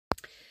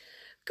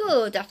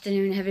Good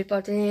afternoon,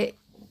 everybody,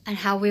 and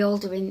how we all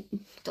doing?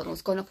 Don't know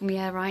what's going up in my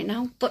hair right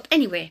now, but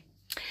anyway,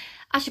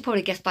 as you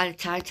probably guessed by the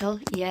title,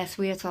 yes,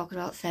 we are talking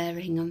about Sarah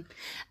Hingham,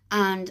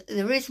 and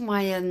the reason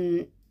why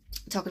I'm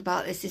talking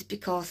about this is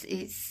because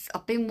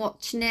I've been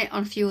watching it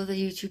on a few other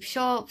YouTube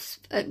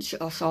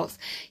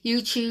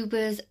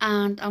YouTubers,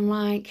 and I'm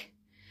like,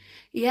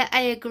 yeah,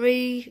 I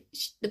agree,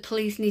 the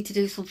police need to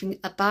do something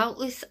about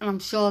this, and I'm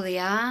sure they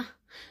are.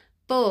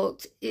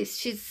 But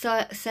she's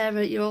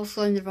Sarah, you're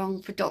also in the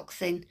wrong for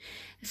doxing.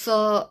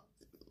 So,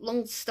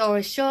 long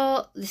story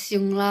short, this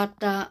young lad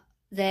that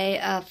they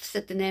have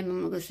said the name,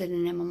 I'm not going to say the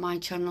name on my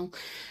channel,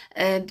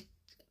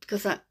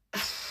 because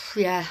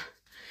yeah.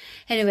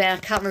 Anyway, I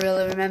can't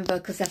really remember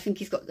because I think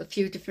he's got a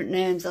few different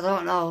names. I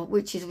don't know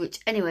which is which.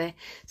 Anyway,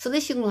 so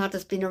this young lad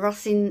has been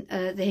harassing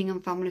the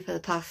Ingham family for the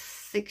past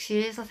 6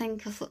 years, I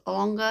think, or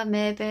longer,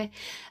 maybe,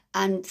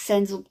 and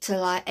sends up to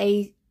like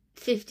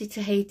 50 to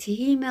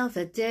 80 emails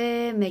a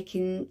day,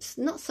 making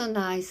not so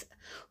nice,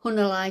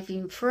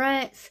 unaliving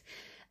threats,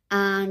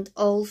 and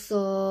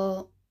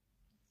also,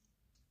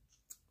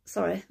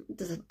 sorry,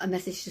 there's a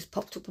message just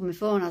popped up on my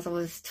phone as I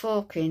was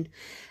talking.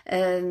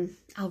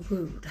 How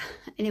rude.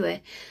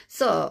 Anyway,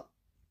 so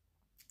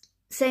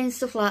saying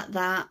stuff like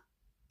that,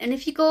 and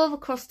if you go over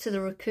across to the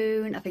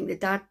Raccoon, I think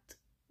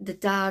the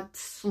dad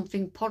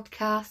something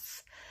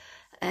podcasts,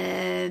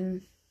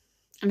 and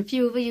a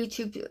few other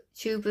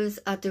YouTubers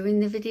are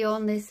doing the video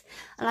on this,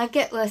 and I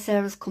get where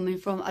Sarah's coming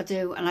from, I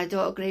do, and I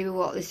don't agree with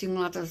what this young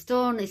lad has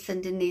done. He's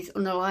sending these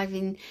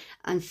unaliving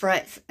and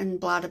threats and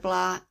blah blah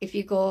blah. If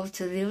you go over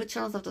to the other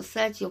channels I've just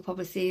said, you'll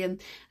probably see them,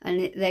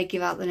 and they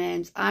give out the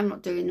names. I'm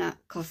not doing that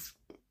because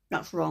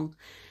that's wrong.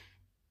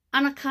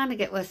 And I kind of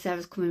get where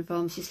Sarah's coming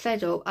from. She's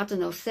fed up, I don't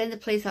know, saying the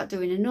police aren't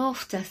doing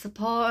enough to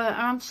support her,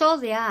 and I'm sure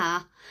they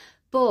are,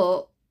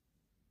 but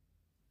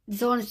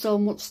there's only so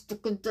much they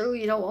could do,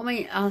 you know what I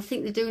mean? And I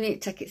think they do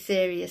need to take it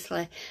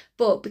seriously.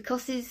 But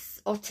because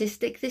he's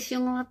autistic, this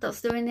young lad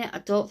that's doing it, I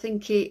don't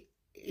think he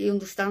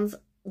understands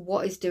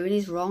what he's doing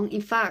is wrong.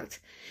 In fact,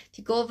 if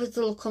you go over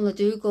to look on the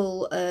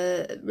Google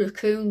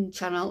Raccoon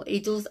channel, he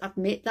does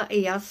admit that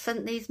he has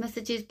sent these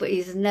messages, but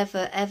he's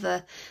never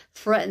ever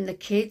threatened the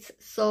kids.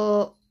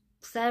 So,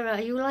 Sarah,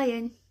 are you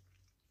lying?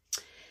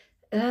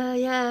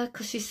 Yeah,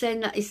 because she's saying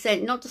that he's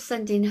not just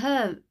sending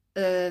her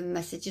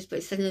messages, but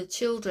he's sending the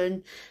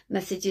children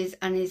messages,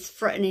 and he's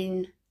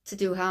threatening to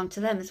do harm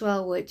to them as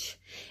well, which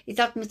he's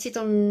admitted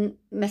on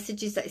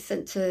messages that he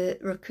sent to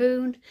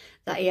Raccoon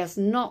that he has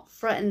not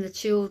threatened the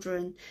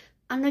children.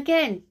 And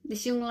again,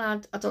 this young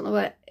lad, I don't know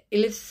where he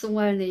lives,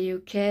 somewhere in the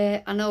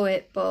UK, I know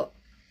it, but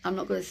I'm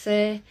not going to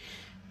say.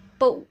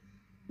 But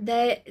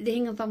the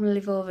Ingham family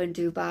live over in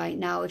Dubai.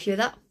 Now, if you're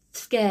that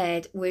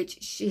scared,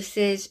 which she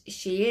says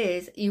she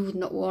is, you would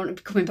not want to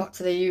be coming back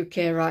to the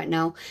UK right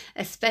now,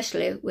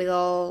 especially with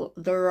all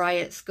the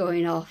riots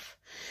going off.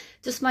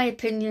 Just my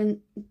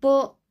opinion.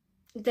 But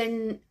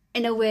then,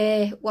 in a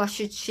way, why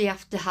should she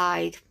have to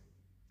hide?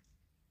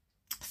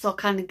 So I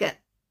kind of get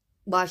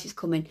why she's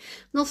coming.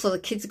 And also, the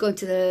kids are going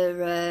to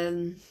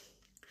the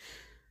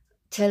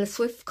Taylor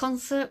Swift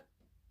concert,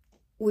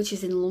 which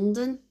is in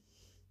London.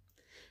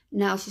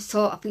 Now I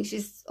think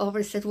she's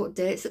already said what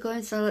dates are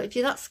going. So if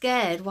you're that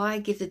scared, why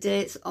give the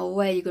dates or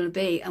where you're going to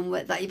be and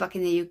that you're back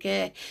in the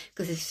UK?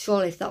 Because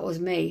surely if that was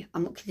me,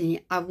 I'm not kidding you,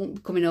 I wouldn't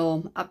be coming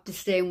home. I'd be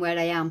staying where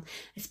I am.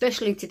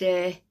 Especially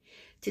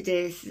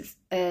today's,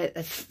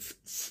 I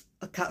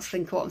can't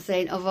think what I'm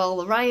saying, of all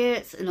the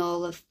riots and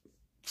all the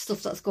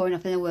stuff that's going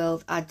up in the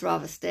world, I'd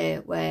rather stay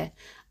where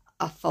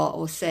I thought I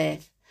was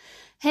safe.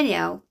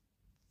 Anyhow,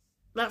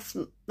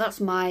 that's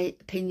my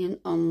opinion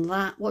on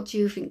that. What do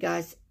you think,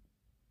 guys?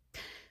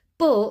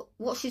 But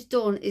what she's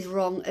done is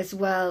wrong as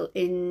well,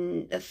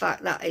 in the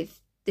fact that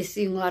if this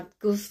young lad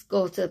does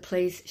go to the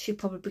police, she'll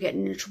probably be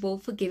getting in trouble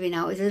for giving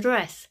out his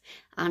address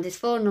and his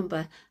phone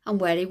number and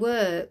where he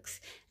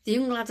works. The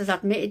young lad has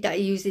admitted that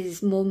he uses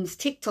his mum's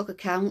TikTok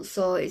account,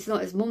 so it's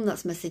not his mum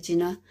that's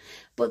messaging her.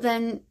 But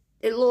then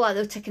it looked like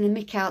they were taking a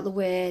mick out the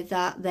way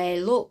that they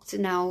looked.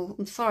 Now,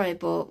 I'm sorry,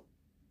 but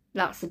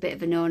that's a bit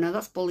of a no-no.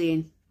 That's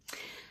bullying.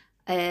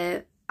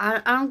 I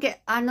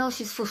know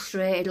she's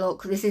frustrated.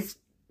 Look,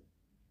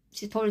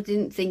 she probably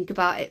didn't think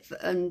about it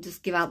and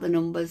just give out the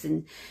numbers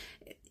and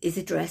his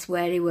address,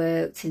 where he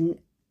worked, and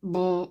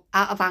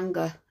out of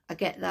anger. I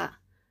get that.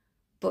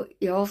 But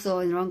you're also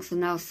in the wrong. So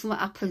now something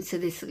happens to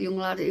this young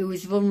lad who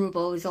is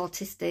vulnerable, is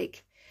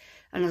autistic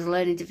and has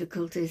learning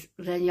difficulties,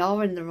 then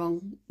you're in the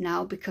wrong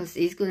now, because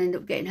he's going to end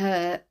up getting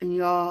hurt and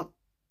you're,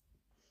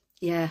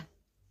 yeah.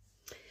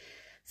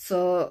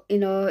 So, you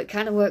know, it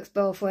kind of works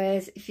both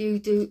ways. If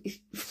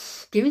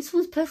giving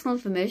someone's personal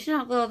information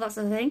out there, that's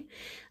the thing.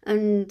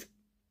 And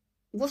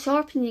what's your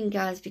opinion,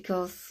 guys?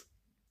 Because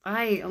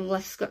I am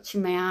left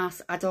scratching my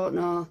ass. I don't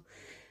know.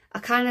 I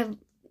kind of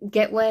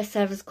get where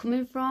Sarah's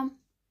coming from.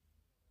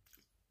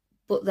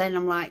 But then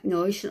I'm like,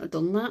 no, you shouldn't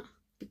have done that.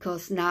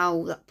 Because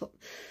now,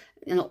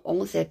 I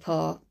won't say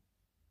poor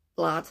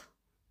lad,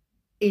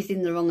 he's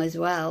in the wrong as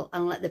well,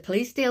 and let the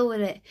police deal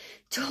with it.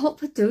 Don't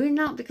be doing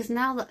that, because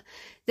now that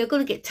they're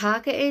going to get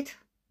targeted.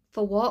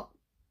 For what?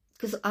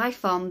 Because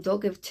iFarm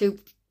don't give two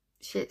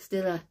shits,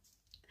 do they?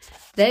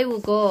 They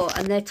will go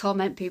and they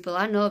torment people.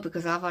 I know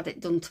because I've had it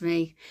done to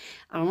me.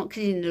 I'm not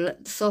kidding. They're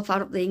so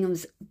far up the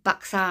Ingham's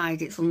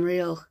backside, it's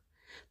unreal.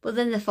 But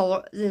then they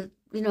follow, you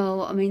know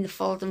what I mean, they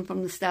followed them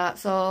from the start.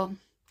 So,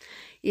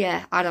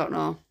 yeah, I don't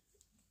know.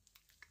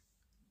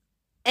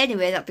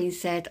 Anyway, that being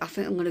said, I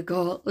think I'm going to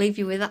go. Leave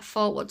you with that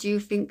thought. What do you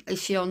think?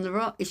 Is she on the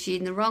wrong? Is she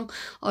in the wrong?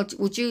 Or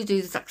would you do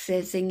the exact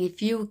same thing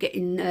if you were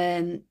getting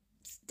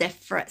death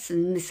threats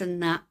and this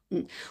and that?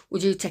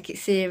 Would you take it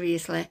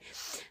seriously?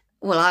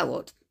 Well, I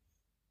would.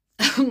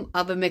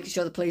 I've been making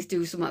sure the police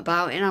do something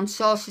about it, and I'm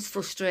sure she's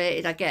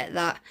frustrated, I get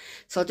that,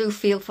 so I do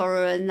feel for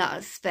her in that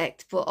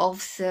aspect, but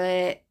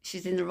obviously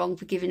she's in the wrong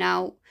for giving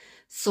out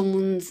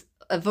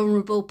a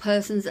vulnerable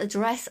person's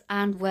address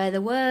and where they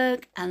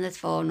work and their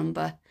phone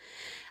number.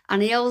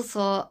 And he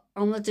also,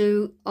 on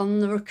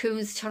the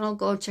Raccoons channel,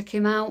 go and check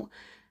him out,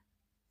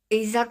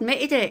 he's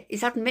admitted it.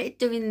 He's admitted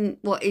doing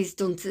what he's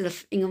done to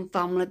the Ingham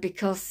family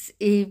because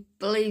he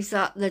believes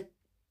that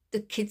the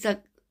kids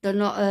they're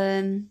not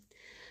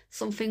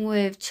something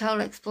with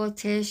child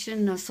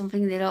exploitation or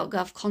something. They don't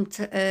have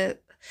contact.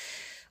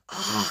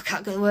 I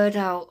can't get the word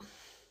out.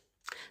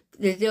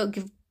 They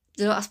don't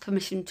ask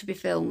permission to be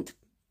filmed,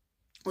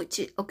 which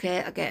is okay.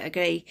 I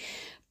agree,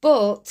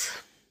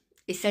 but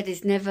he said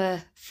he's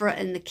never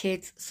threatened the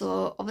kids.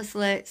 So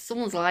obviously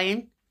someone's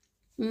lying.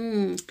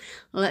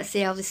 Let's see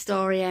how this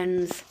story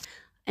ends.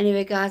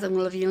 Anyway, guys, I'm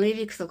gonna love you and leave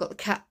you because I've got the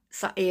cat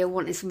sat here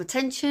wanting some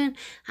attention,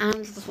 and I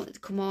just wanted to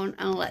come on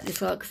and let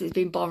this out because it's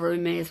been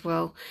bothering me as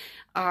well.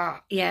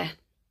 Yeah.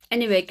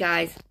 Anyway,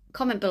 guys,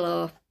 comment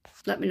below.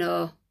 Let me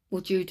know.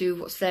 Would you do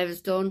what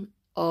Sarah's done,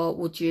 or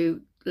would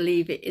you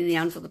leave it in the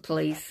hands of the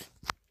police?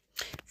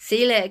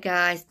 See you later,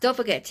 guys. Don't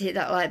forget to hit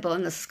that like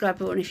button, the subscribe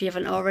button if you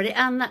haven't already,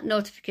 and that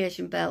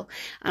notification bell.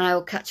 And I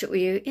will catch up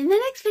with you in the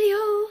next video.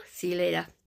 See you later.